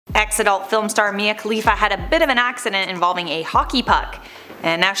Ex-adult film star Mia Khalifa had a bit of an accident involving a hockey puck,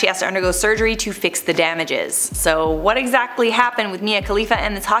 and now she has to undergo surgery to fix the damages. So what exactly happened with Mia Khalifa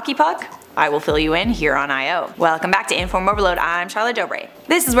and this hockey puck? I will fill you in here on I.O. Welcome back to InformOverload, I'm Charlotte Dobre.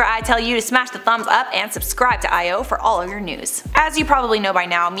 This is where I tell you to smash the thumbs up and subscribe to I.O. for all of your news. As you probably know by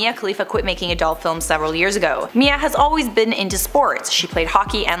now, Mia Khalifa quit making adult films several years ago. Mia has always been into sports. She played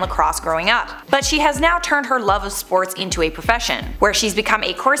hockey and lacrosse growing up. But she has now turned her love of sports into a profession, where she's become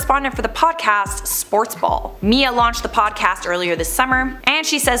a correspondent for the podcast Sports Ball. Mia launched the podcast earlier this summer, and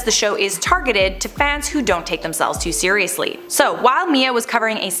she says the show is targeted to fans who don't take themselves too seriously. So while Mia was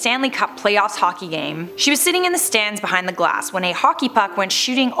covering a Stanley Cup playoffs hockey game, she was sitting in the stands behind the glass when a hockey puck went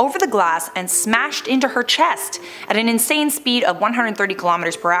shooting over the glass and smashed into her chest at an insane speed of 130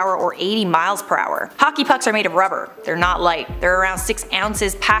 kilometers per hour or 80 miles per hour. Hockey pucks are made of rubber. They're not light. They're around 6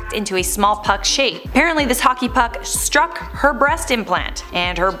 ounces packed into a small puck shape. Apparently this hockey puck struck her breast implant,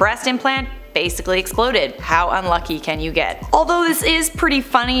 and her breast implant basically exploded. How unlucky can you get? Although this is pretty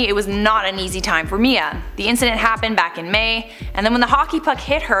funny, it was not an easy time for Mia. The incident happened back in May, and then when the hockey puck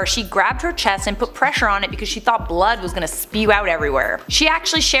hit her, she grabbed her chest and put pressure on it because she thought blood was gonna spew out everywhere. She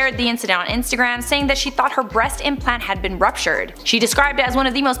actually shared the incident on Instagram, saying that she thought her breast implant had been ruptured. She described it as one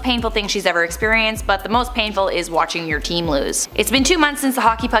of the most painful things she's ever experienced, but the most painful is watching your team lose. It's been 2 months since the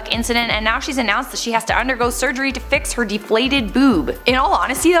hockey puck incident, and now she's announced that she has to undergo surgery to fix her deflated boob. In all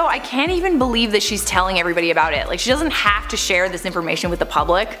honesty though, I can't even believe that she's telling everybody about it. Like, she doesn't have to share this information with the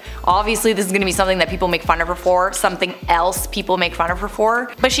public. Obviously this is gonna be something that people make fun of her for, something else people make fun of her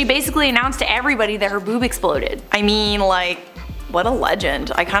for, but she basically announced to everybody that her boob exploded. I mean, like, what a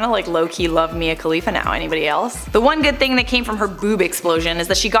legend. I kinda like low-key love Mia Khalifa now. Anybody else? The one good thing that came from her boob explosion is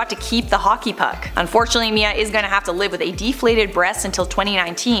that she got to keep the hockey puck. Unfortunately, Mia is gonna have to live with a deflated breast until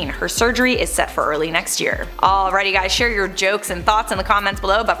 2019. Her surgery is set for early next year. Alrighty guys, share your jokes and thoughts in the comments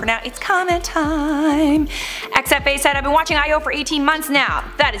below, but for now it's comment time. XFA said, I've been watching I.O. for 18 months now.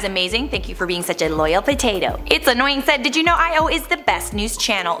 That is amazing. Thank you for being such a loyal potato. It's Annoying said, did you know I.O. is the best news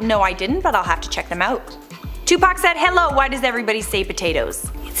channel? No, I didn't, but I'll have to check them out. Tupac said, hello, why does everybody say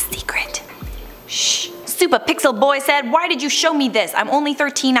potatoes? It's secret. Shh. Super Pixel Boy said, why did you show me this? I'm only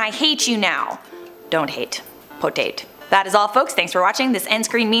 13, I hate you now. Don't hate. Potate. That is all folks, thanks for watching. This end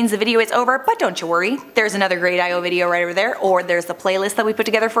screen means the video is over, but don't you worry. There's another great I.O. video right over there, or there's the playlist that we put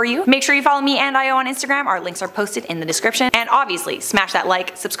together for you. Make sure you follow me and I.O. on Instagram, our links are posted in the description. And obviously, smash that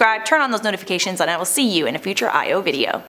like, subscribe, turn on those notifications, and I will see you in a future I.O. video.